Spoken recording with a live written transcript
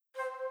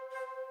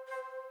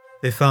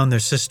They found their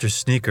sister's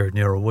sneaker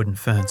near a wooden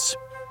fence.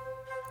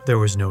 There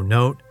was no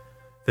note,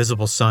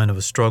 visible sign of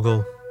a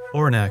struggle,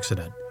 or an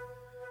accident.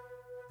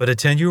 But a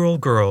 10-year-old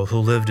girl who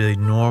lived a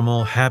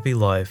normal, happy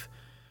life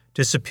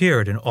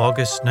disappeared in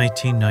August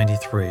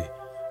 1993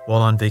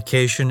 while on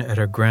vacation at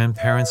her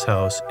grandparents'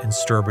 house in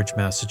Sturbridge,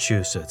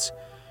 Massachusetts,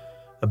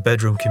 a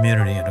bedroom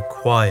community in a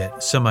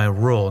quiet,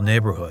 semi-rural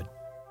neighborhood.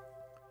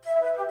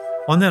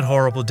 On that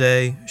horrible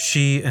day,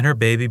 she and her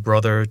baby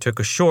brother took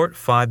a short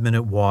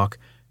 5-minute walk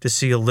to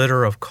see a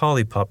litter of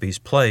collie puppies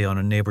play on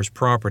a neighbor's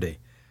property.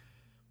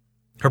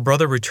 Her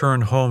brother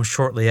returned home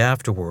shortly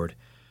afterward,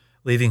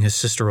 leaving his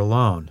sister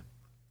alone.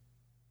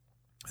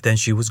 Then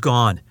she was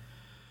gone.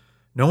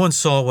 No one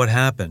saw what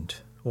happened,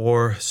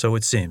 or so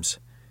it seems.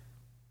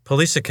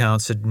 Police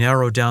accounts had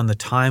narrowed down the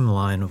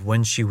timeline of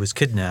when she was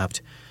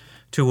kidnapped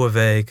to a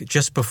vague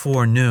just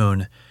before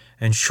noon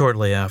and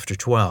shortly after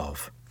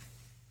 12.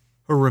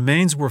 Her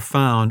remains were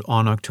found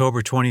on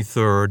October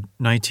 23,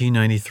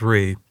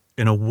 1993,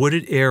 in a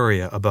wooded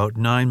area about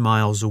 9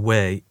 miles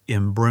away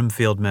in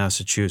Brimfield,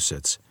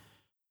 Massachusetts.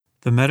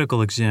 The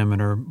medical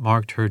examiner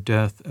marked her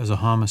death as a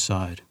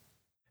homicide.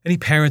 Any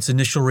parent's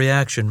initial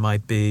reaction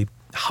might be,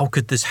 how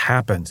could this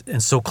happen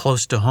and so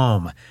close to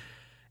home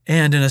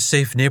and in a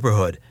safe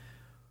neighborhood?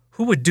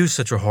 Who would do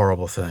such a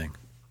horrible thing?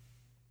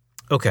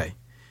 Okay,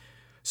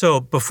 so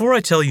before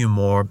I tell you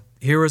more,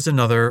 here is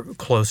another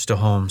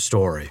close-to-home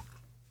story.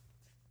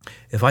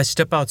 If I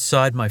step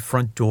outside my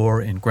front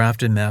door in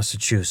Grafton,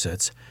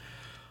 Massachusetts,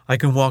 I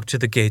can walk to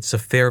the gates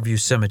of Fairview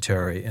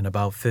Cemetery in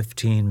about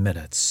 15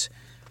 minutes.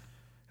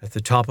 At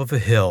the top of a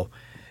hill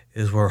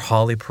is where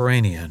Holly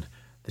Piirainen,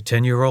 the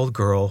 10-year-old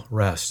girl,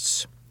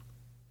 rests.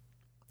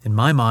 In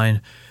my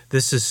mind,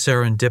 this is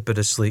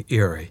serendipitously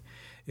eerie.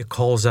 It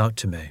calls out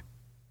to me.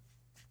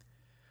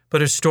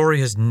 But her story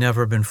has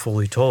never been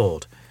fully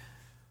told.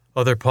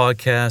 Other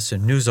podcasts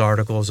and news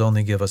articles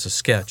only give us a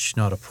sketch,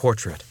 not a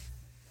portrait.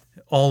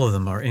 All of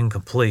them are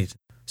incomplete.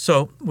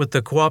 So, with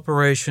the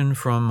cooperation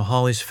from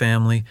Holly's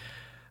family,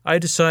 I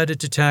decided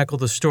to tackle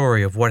the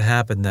story of what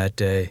happened that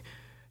day,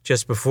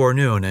 just before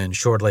noon and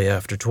shortly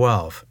after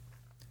 12.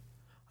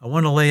 I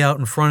want to lay out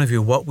in front of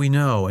you what we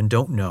know and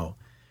don't know,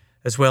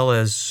 as well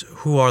as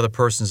who are the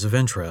persons of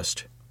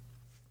interest.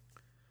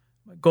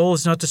 My goal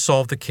is not to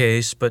solve the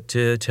case, but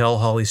to tell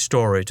Holly's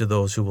story to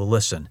those who will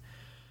listen,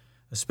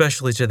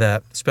 especially to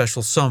that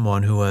special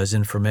someone who has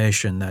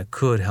information that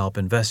could help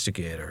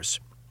investigators.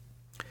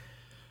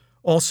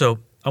 Also,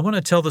 I want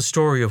to tell the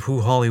story of who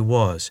Holly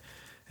was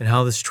and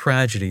how this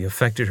tragedy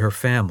affected her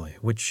family,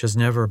 which has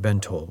never been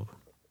told.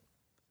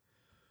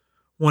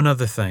 One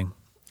other thing,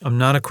 I'm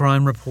not a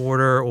crime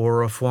reporter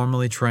or a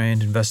formally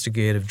trained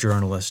investigative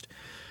journalist.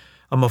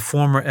 I'm a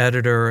former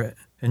editor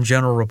and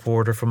general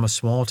reporter from a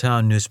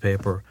small-town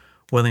newspaper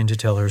willing to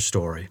tell her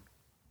story.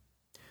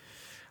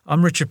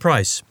 I'm Richard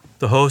Price,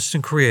 the host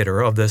and creator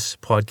of this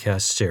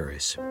podcast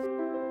series.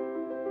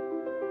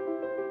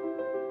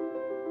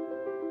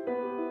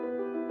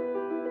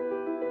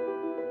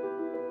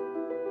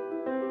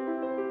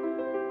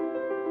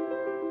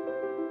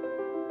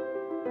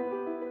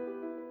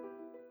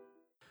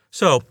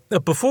 So,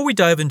 before we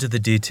dive into the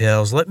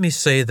details, let me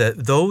say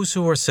that those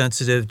who are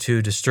sensitive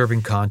to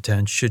disturbing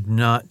content should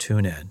not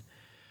tune in.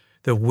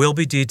 There will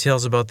be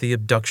details about the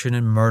abduction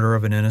and murder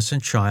of an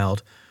innocent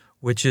child,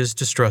 which is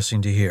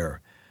distressing to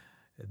hear.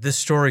 This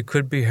story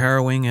could be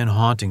harrowing and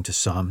haunting to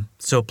some,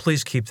 so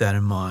please keep that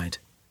in mind.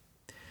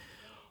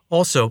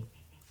 Also,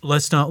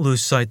 let's not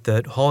lose sight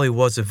that Holly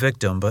was a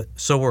victim, but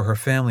so were her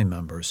family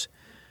members.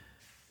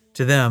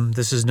 To them,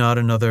 this is not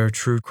another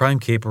true crime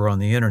caper on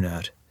the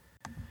internet.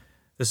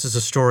 This is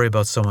a story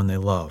about someone they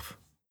love.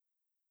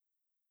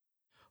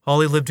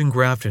 Holly lived in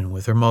Grafton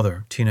with her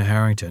mother, Tina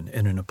Harrington,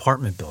 in an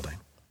apartment building.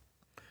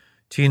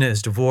 Tina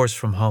is divorced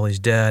from Holly's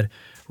dad,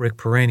 Rick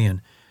Piirainen,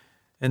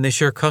 and they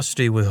share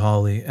custody with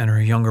Holly and her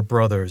younger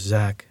brothers,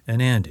 Zach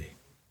and Andy.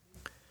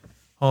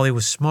 Holly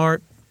was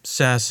smart,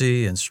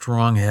 sassy, and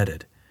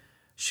strong-headed.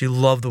 She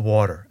loved the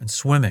water and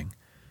swimming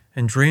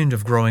and dreamed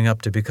of growing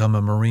up to become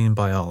a marine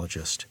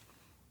biologist.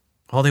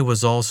 Holly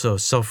was also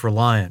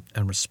self-reliant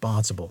and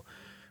responsible,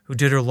 who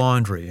did her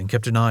laundry and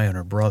kept an eye on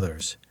her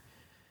brothers.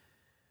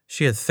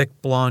 She had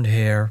thick blonde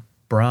hair,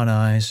 brown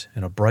eyes,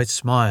 and a bright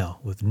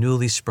smile with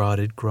newly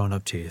sprouted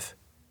grown-up teeth.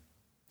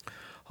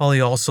 Holly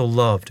also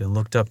loved and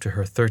looked up to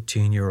her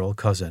 13-year-old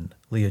cousin,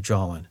 Leah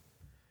Jolin.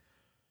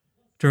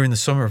 During the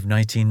summer of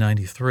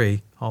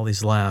 1993,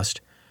 Holly's last,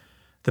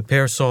 the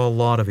pair saw a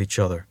lot of each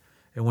other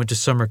and went to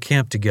summer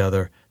camp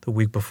together the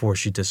week before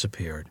she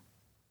disappeared.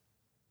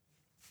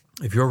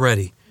 If you're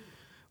ready,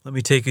 let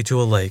me take you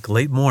to a lake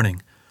late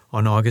morning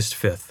on August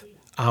 5th,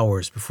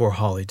 hours before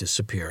Holly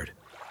disappeared.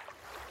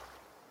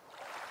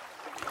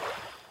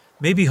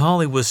 Maybe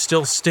Holly was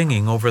still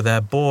stinging over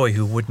that boy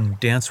who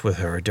wouldn't dance with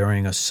her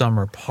during a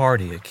summer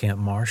party at Camp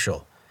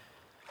Marshall.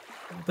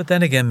 But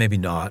then again, maybe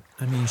not.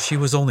 I mean, she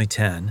was only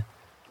 10.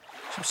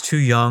 She was too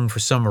young for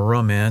summer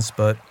romance,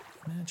 but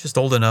just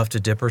old enough to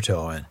dip her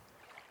toe in.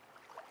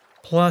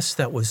 Plus,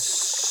 that was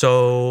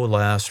so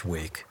last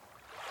week.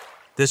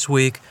 This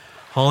week,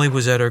 Holly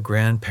was at her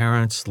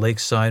grandparents'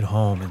 lakeside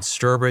home in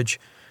Sturbridge,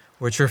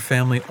 which her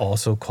family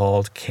also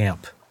called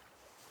camp.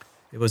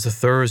 It was a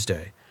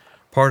Thursday,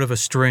 part of a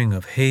string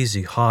of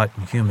hazy, hot,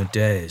 and humid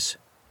days.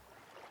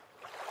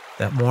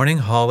 That morning,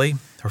 Holly,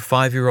 her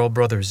 5-year-old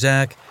brother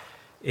Zach,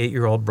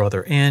 8-year-old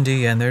brother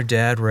Andy, and their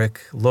dad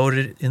Rick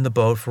loaded in the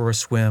boat for a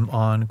swim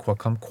on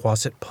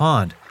Quaquamquasset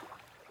Pond,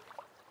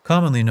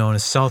 commonly known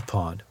as South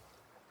Pond.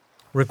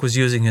 Rick was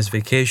using his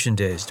vacation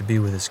days to be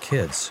with his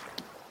kids.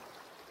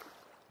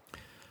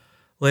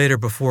 Later,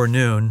 before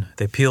noon,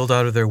 they peeled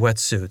out of their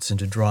wetsuits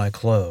into dry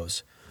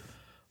clothes.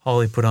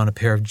 Holly put on a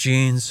pair of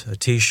jeans, a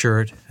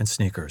t-shirt, and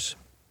sneakers.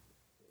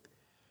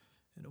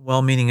 In a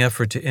well-meaning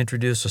effort to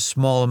introduce a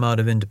small amount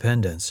of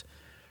independence,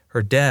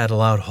 her dad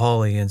allowed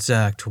Holly and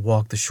Zach to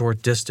walk the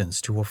short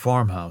distance to a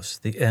farmhouse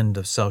at the end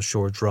of South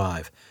Shore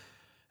Drive,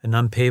 an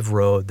unpaved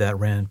road that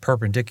ran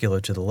perpendicular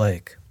to the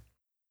lake.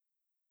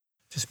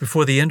 Just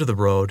before the end of the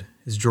road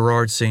is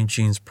Gerard St.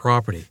 Jean's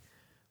property,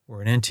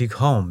 where an antique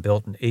home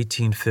built in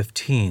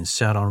 1815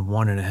 sat on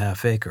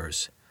 1.5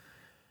 acres.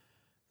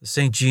 The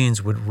St.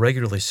 Jeans would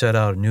regularly set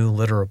out a new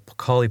litter of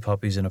collie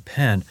puppies in a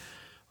pen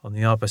on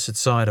the opposite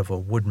side of a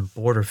wooden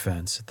border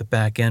fence at the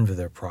back end of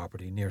their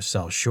property near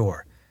South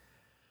Shore.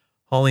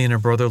 Holly and her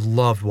brother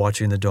loved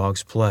watching the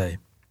dogs play.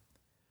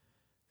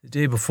 The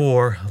day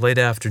before, late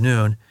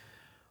afternoon,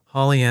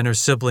 Holly and her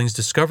siblings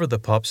discovered the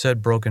pups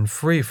had broken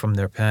free from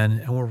their pen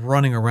and were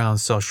running around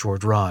South Shore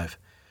Drive.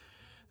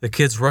 The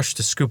kids rushed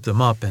to scoop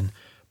them up and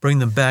bring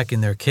them back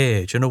in their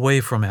cage and away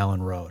from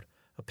Allen Road,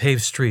 a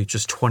paved street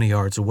just 20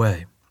 yards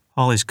away.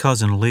 Holly's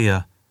cousin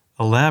Leah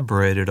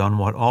elaborated on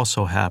what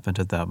also happened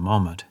at that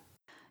moment.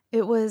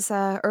 It was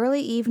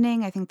early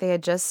evening. I think they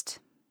had just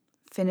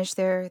finished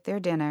their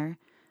dinner.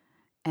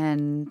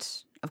 And,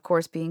 of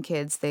course, being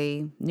kids,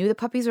 they knew the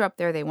puppies were up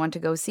there. They wanted to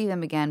go see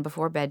them again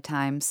before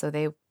bedtime. So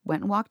they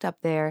went and walked up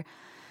there.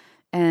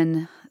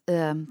 And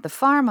the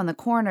farm on the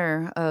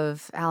corner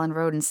of Allen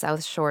Road and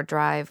South Shore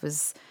Drive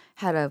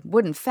had a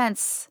wooden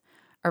fence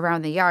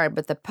around the yard,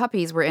 but the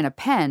puppies were in a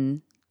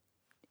pen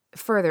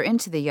further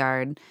into the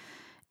yard.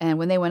 And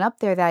when they went up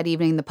there that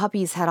evening, the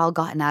puppies had all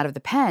gotten out of the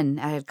pen.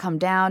 I had come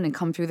down and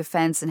come through the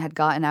fence and had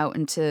gotten out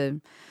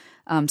into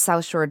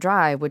South Shore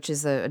Drive, which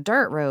is a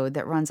dirt road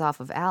that runs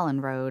off of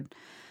Allen Road.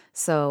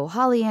 So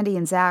Holly, Andy,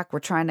 and Zach were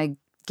trying to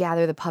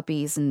gather the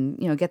puppies and,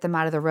 get them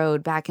out of the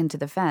road back into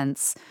the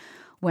fence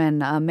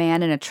when a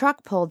man in a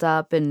truck pulled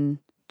up and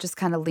just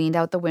kind of leaned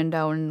out the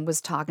window and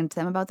was talking to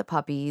them about the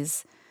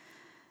puppies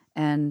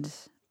and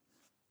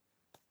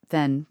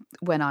then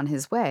went on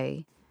his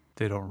way.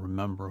 They don't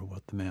remember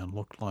what the man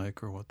looked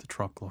like or what the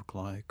truck looked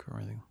like or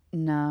anything?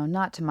 No,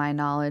 not to my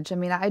knowledge. I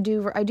mean, I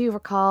do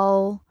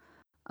recall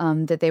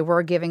that they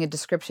were giving a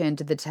description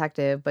to the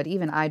detective, but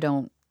even I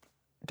don't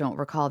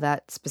recall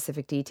that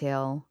specific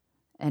detail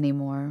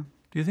anymore.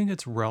 Do you think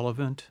it's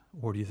relevant,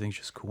 or do you think it's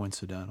just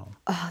coincidental?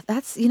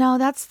 That's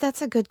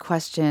a good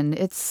question.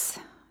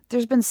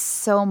 There's been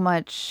so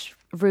much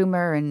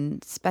rumor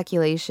and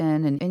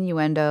speculation and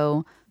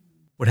innuendo.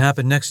 What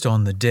happened next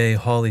on the day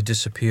Holly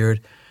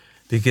disappeared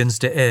begins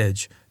to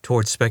edge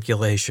towards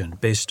speculation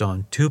based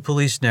on 2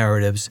 police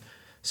narratives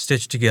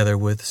stitched together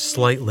with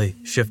slightly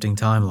shifting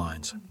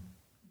timelines.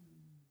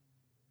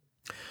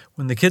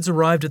 When the kids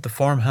arrived at the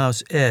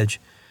farmhouse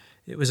edge,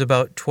 it was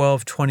about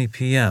 12:20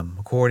 p.m.,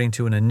 according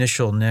to an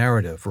initial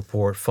narrative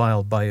report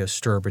filed by a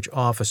Sturbridge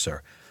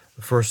officer,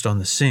 the first on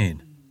the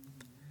scene.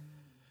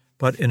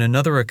 But in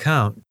another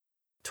account,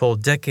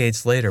 told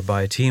decades later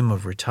by a team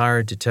of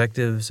retired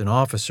detectives and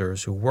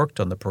officers who worked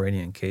on the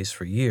Peranian case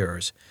for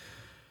years,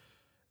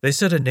 they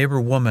said a neighbor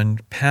woman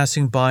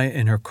passing by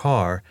in her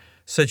car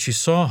said she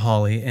saw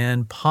Holly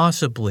and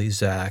possibly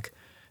Zach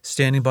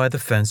standing by the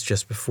fence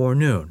just before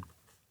noon.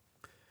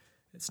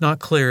 It's not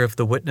clear if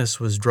the witness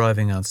was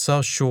driving on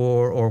South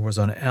Shore or was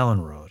on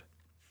Allen Road.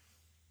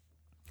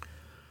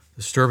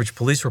 The Sturbridge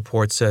police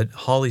report said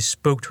Holly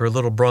spooked her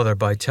little brother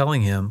by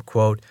telling him,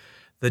 quote,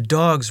 "The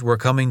dogs were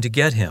coming to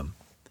get him,"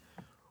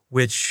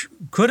 which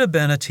could have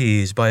been a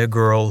tease by a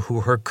girl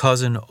who her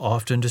cousin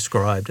often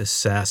described as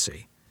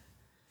sassy.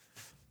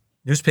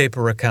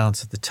 Newspaper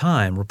accounts at the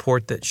time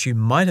report that she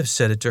might have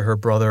said it to her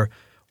brother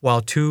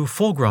while 2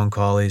 full-grown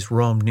collies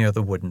roamed near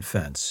the wooden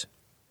fence.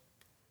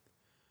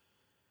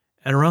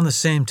 And around the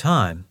same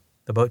time,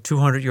 about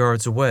 200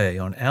 yards away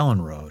on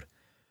Allen Road,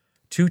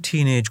 2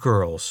 teenage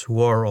girls,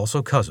 who are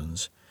also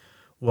cousins,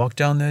 walked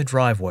down their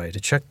driveway to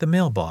check the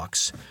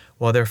mailbox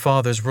while their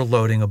fathers were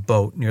loading a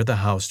boat near the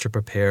house to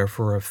prepare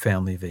for a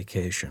family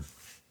vacation.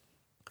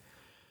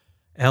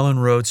 Allen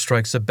Road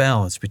strikes a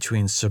balance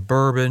between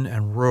suburban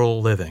and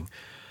rural living.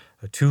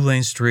 A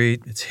 2-lane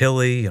street, it's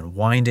hilly and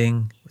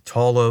winding, with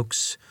tall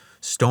oaks,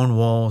 stone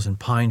walls, and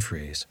pine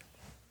trees.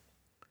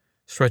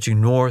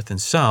 Stretching north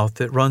and south,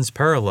 it runs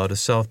parallel to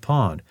South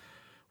Pond,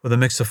 with a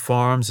mix of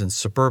farms and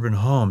suburban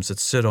homes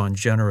that sit on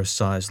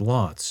generous-sized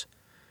lots.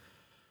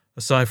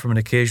 Aside from an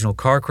occasional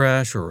car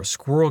crash or a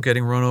squirrel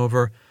getting run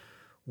over,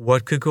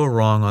 what could go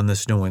wrong on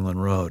this New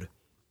England road?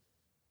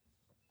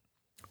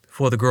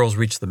 Before the girls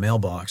reached the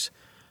mailbox,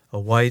 A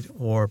white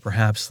or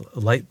perhaps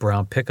light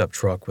brown pickup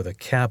truck with a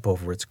cap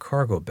over its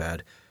cargo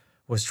bed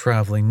was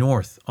traveling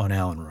north on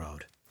Allen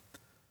Road.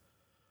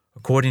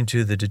 According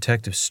to the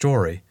detective's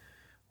story,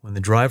 when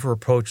the driver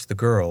approached the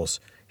girls,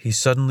 he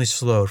suddenly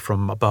slowed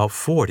from about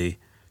 40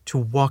 to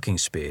walking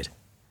speed.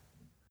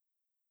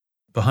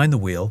 Behind the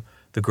wheel,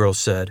 the girls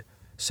said,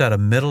 sat a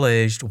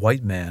middle-aged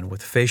white man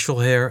with facial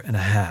hair and a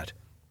hat,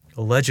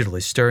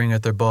 allegedly staring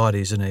at their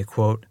bodies in a,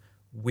 quote,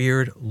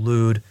 weird,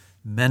 lewd,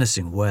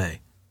 menacing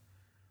way.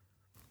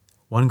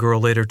 One girl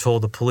later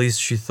told the police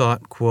she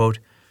thought, quote,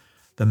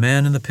 the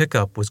man in the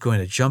pickup was going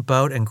to jump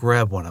out and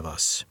grab one of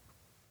us.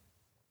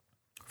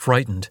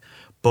 Frightened,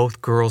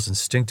 both girls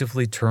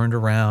instinctively turned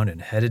around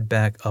and headed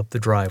back up the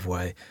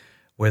driveway,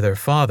 where their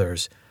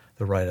fathers,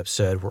 the write-up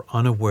said, were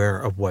unaware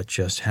of what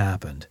just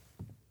happened.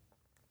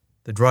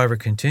 The driver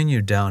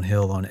continued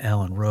downhill on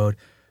Allen Road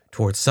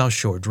towards South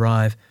Shore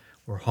Drive,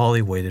 where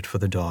Holly waited for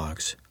the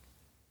dogs.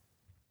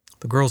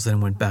 The girls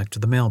then went back to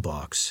the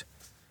mailbox.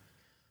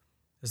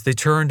 As they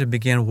turned and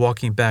began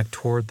walking back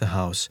toward the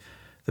house,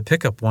 the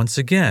pickup once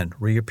again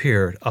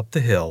reappeared up the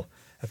hill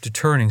after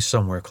turning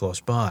somewhere close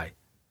by.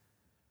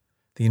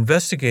 The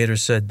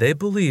investigators said they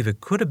believe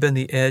it could have been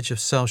the edge of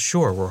South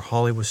Shore where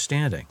Holly was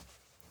standing.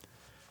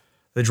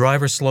 The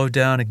driver slowed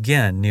down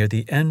again near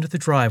the end of the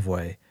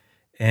driveway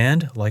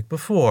and, like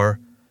before,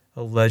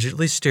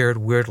 allegedly stared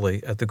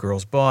weirdly at the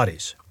girls'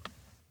 bodies.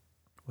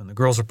 When the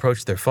girls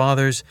approached their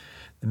fathers,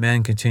 the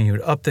man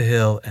continued up the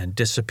hill and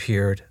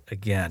disappeared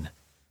again.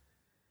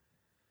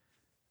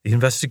 The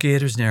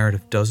investigators'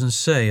 narrative doesn't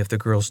say if the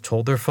girls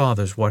told their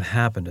fathers what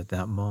happened at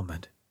that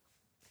moment.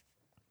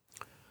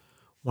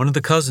 One of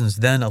the cousins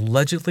then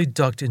allegedly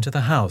ducked into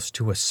the house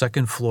to a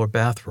second-floor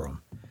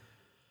bathroom.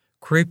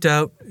 Creeped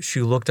out,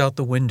 she looked out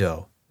the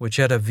window, which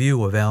had a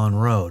view of Allen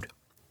Road.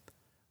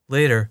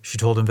 Later, she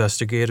told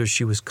investigators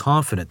she was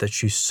confident that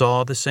she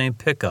saw the same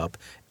pickup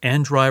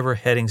and driver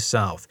heading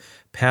south,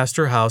 past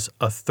her house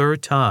a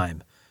third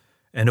time,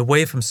 and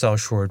away from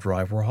South Shore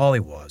Drive where Holly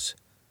was.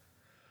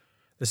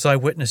 This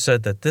eyewitness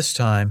said that this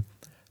time,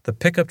 the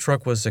pickup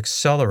truck was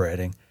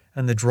accelerating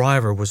and the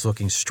driver was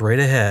looking straight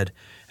ahead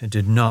and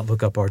did not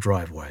look up our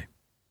driveway.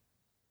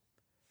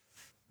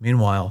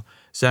 Meanwhile,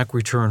 Zach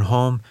returned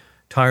home,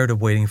 tired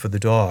of waiting for the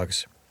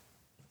dogs.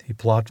 He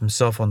plopped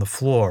himself on the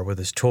floor with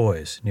his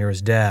toys near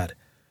his dad,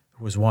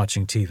 who was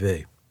watching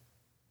TV.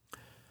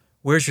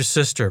 "Where's your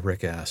sister?"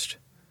 Rick asked.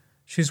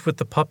 "She's with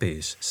the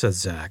puppies," said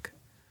Zach.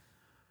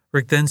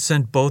 Rick then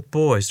sent both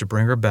boys to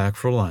bring her back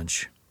for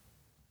lunch.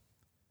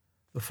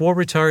 The 4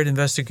 retired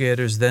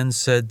investigators then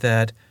said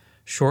that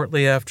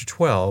shortly after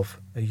 12,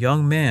 a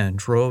young man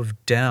drove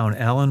down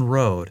Allen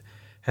Road,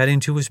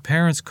 heading to his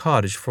parents'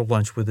 cottage for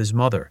lunch with his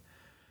mother.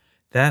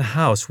 That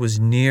house was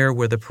near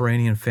where the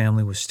Peranian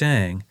family was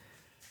staying,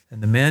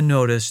 and the man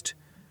noticed,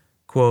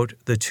 quote,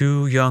 the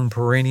 2 young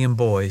Peranian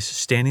boys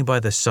standing by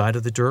the side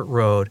of the dirt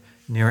road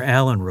near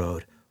Allen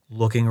Road,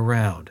 looking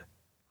around.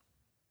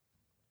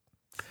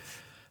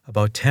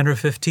 About 10 or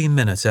 15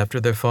 minutes after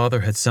their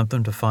father had sent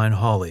them to find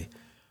Holly,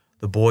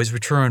 the boys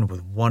returned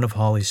with one of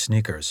Holly's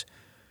sneakers,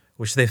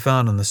 which they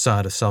found on the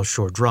side of South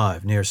Shore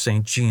Drive near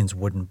St. Jean's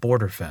wooden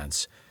border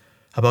fence,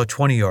 about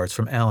 20 yards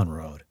from Allen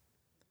Road.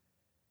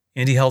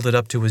 Andy held it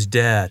up to his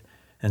dad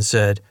and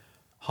said,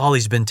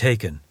 "Holly's been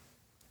taken."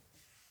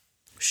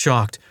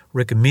 Shocked,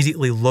 Rick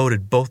immediately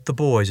loaded both the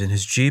boys in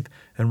his Jeep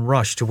and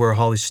rushed to where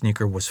Holly's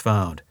sneaker was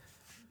found.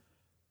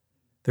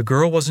 The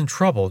girl wasn't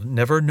troubled,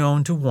 never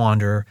known to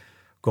wander,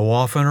 go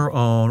off on her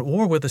own,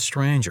 or with a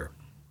stranger,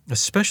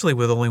 especially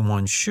with only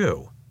one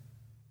shoe.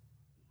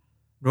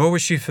 Nor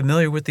was she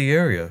familiar with the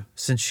area,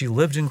 since she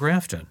lived in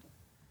Grafton.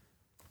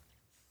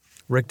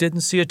 Rick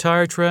didn't see a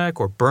tire track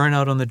or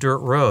burnout on the dirt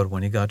road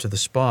when he got to the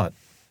spot.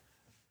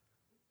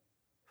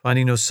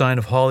 Finding no sign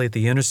of Holly at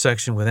the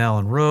intersection with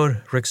Allen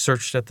Road, Rick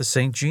searched at the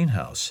St. Jean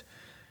house.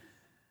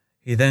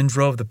 He then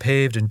drove the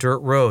paved and dirt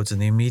roads in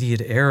the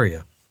immediate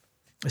area.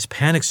 As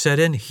panic set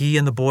in, he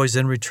and the boys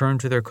then returned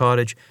to their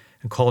cottage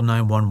and called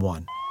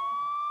 911.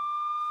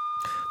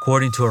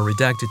 According to a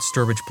redacted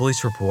Sturbridge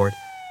police report,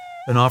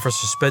 an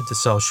officer sped to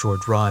South Shore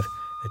Drive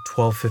at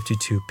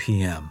 12:52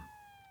 p.m.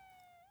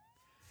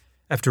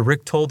 After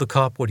Rick told the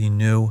cop what he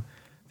knew,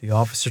 the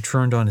officer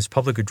turned on his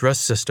public address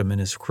system in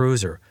his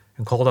cruiser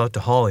and called out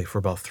to Holly for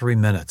about 3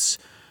 minutes,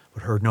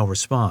 but heard no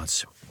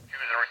response.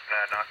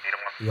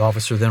 The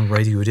officer then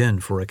radioed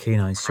in for a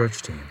canine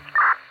search team.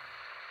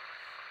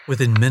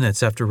 Within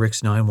minutes after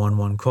Rick's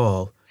 911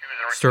 call,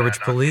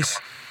 Sturbridge Police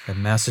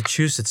and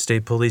Massachusetts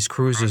State Police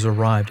cruisers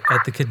arrived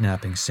at the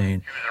kidnapping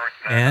scene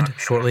and,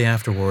 shortly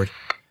afterward,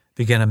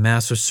 began a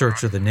massive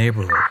search of the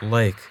neighborhood,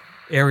 lake,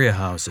 area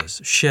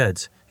houses,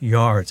 sheds,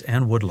 yards,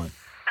 and woodland.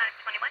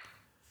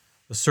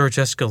 The search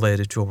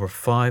escalated to over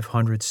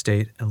 500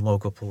 state and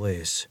local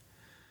police.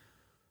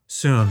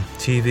 Soon,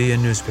 TV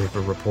and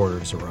newspaper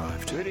reporters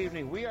arrived. Good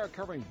evening. We are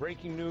covering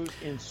breaking news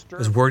in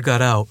As word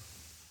got out,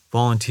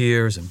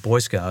 volunteers and Boy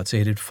Scouts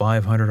aided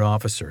 500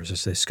 officers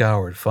as they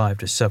scoured 5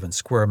 to 7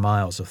 square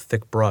miles of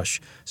thick brush,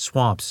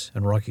 swamps,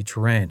 and rocky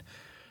terrain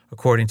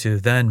according to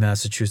then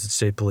Massachusetts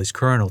State Police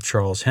Colonel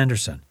Charles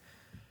Henderson.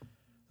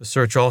 The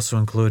search also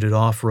included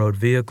off-road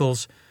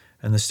vehicles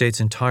and the state's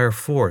entire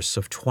force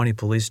of 20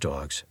 police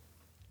dogs.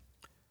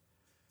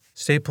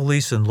 State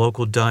police and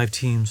local dive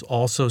teams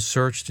also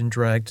searched and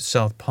dragged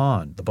South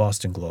Pond, the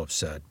Boston Globe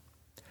said.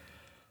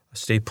 A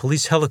state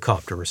police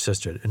helicopter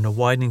assisted in a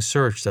widening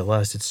search that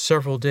lasted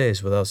several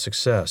days without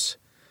success.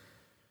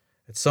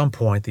 At some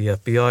point, the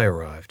FBI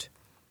arrived.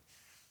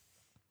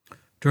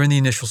 During the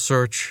initial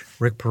search,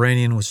 Rick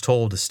Peranian was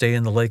told to stay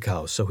in the lake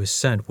house so his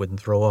scent wouldn't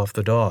throw off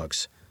the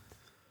dogs.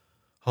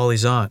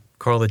 Holly's aunt,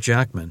 Carla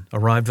Jackman,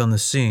 arrived on the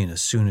scene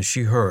as soon as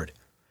she heard.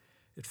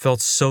 It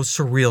felt so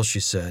surreal, she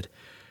said.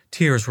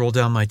 Tears rolled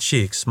down my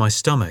cheeks. My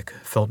stomach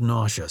felt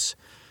nauseous.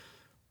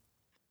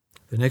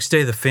 The next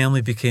day, the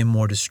family became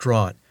more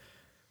distraught,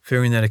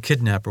 fearing that a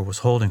kidnapper was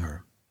holding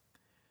her.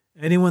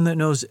 Anyone that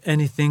knows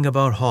anything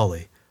about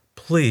Holly,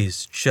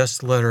 please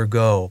just let her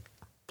go,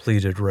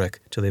 pleaded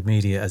Rick to the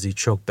media as he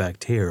choked back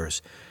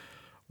tears.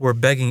 We're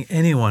begging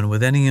anyone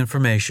with any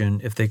information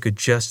if they could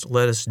just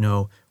let us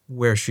know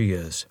where she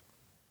is.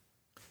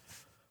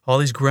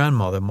 Holly's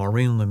grandmother,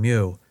 Maureen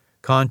Lemieux,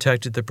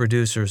 contacted the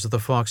producers of the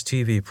Fox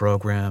TV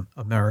program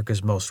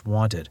America's Most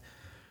Wanted,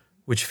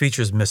 which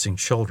features missing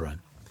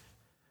children.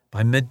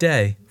 By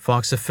midday,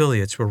 Fox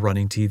affiliates were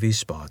running TV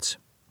spots.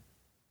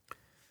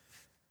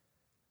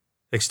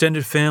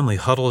 Extended family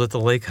huddled at the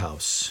lake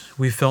house.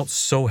 We felt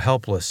so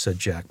helpless, said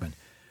Jackman.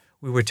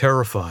 We were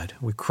terrified.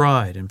 We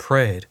cried and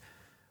prayed.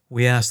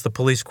 We asked the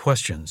police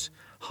questions.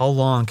 How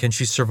long can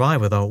she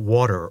survive without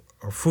water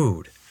or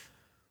food?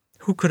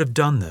 Who could have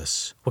done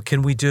this? What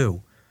can we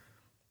do?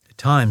 At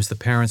times, the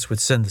parents would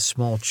send the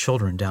small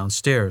children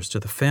downstairs to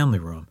the family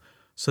room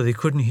so they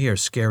couldn't hear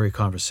scary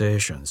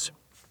conversations.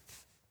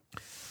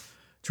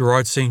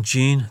 Gerard St.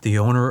 Jean, the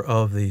owner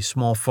of the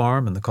small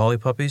farm and the collie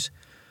puppies,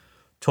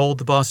 told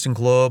the Boston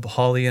Globe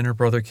Holly and her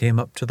brother came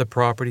up to the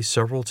property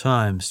several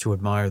times to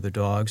admire the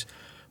dogs,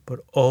 but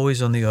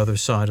always on the other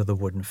side of the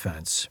wooden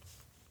fence.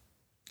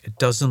 It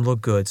doesn't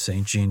look good,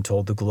 St. Jean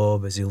told the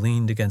Globe as he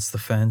leaned against the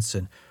fence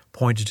and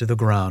pointed to the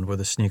ground where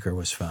the sneaker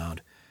was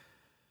found.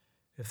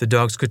 If the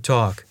dogs could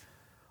talk,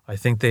 I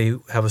think they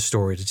have a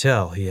story to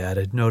tell, he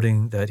added,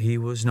 noting that he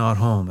was not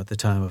home at the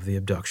time of the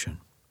abduction.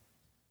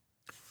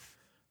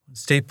 When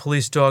state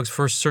police dogs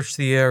first searched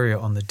the area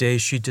on the day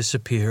she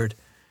disappeared,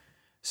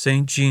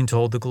 St. Jean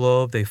told the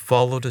Globe they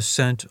followed a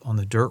scent on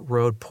the dirt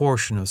road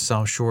portion of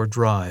South Shore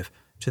Drive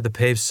to the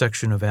paved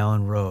section of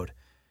Allen Road,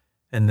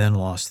 and then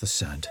lost the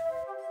scent.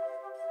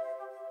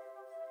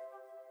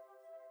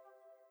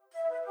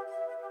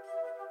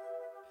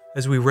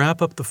 As we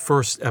wrap up the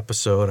first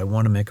episode, I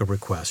want to make a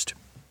request.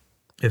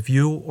 If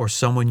you or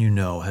someone you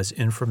know has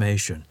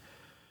information,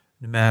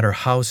 no matter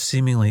how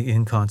seemingly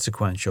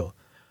inconsequential,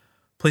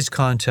 please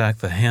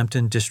contact the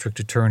Hampton District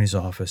Attorney's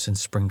Office in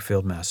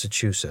Springfield,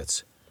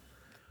 Massachusetts.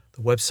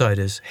 The website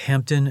is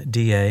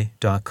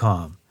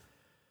hamptonda.com.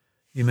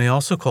 You may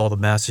also call the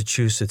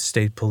Massachusetts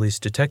State Police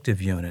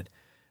Detective Unit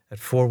at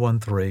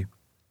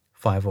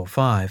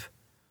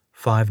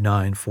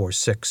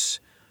 413-505-5946,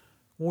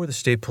 or the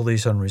State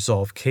Police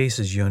Unresolved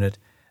Cases Unit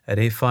at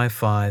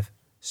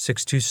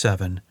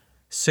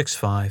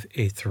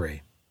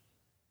 855-627-6583.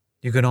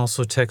 You can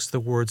also text the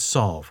word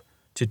SOLVE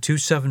to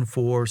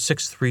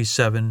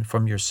 274-637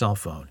 from your cell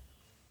phone.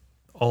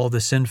 All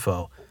this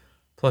info,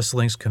 plus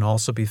links, can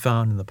also be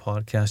found in the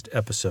podcast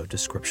episode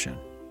description.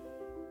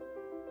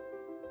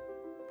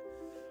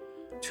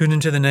 Tune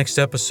into the next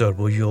episode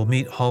where you'll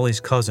meet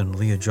Holly's cousin,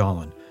 Leah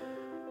Jolin.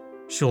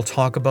 She'll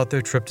talk about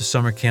their trip to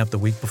summer camp the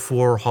week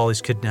before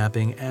Holly's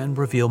kidnapping and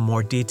reveal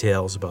more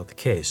details about the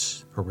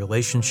case, her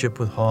relationship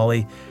with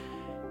Holly,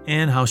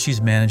 and how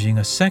she's managing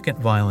a second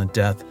violent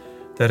death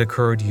that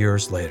occurred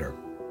years later.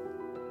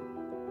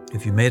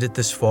 If you made it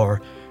this far,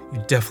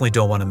 you definitely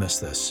don't want to miss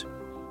this.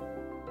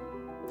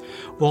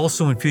 We'll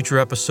also, in future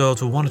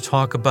episodes, we'll want to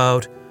talk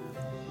about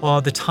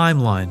the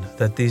timeline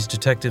that these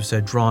detectives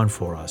had drawn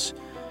for us.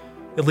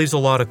 It leaves a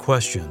lot of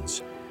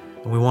questions,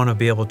 and we want to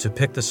be able to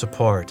pick this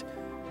apart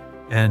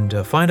and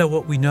find out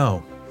what we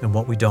know and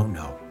what we don't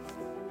know.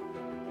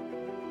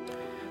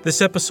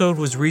 This episode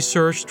was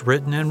researched,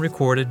 written, and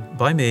recorded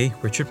by me,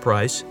 Richard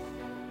Price.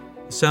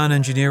 The sound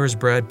engineer is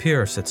Brad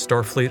Pierce at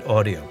Starfleet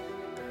Audio.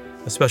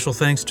 A special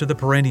thanks to the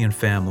Peranian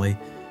family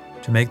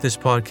to make this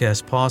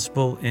podcast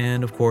possible,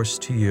 and of course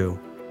to you,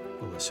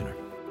 the listener.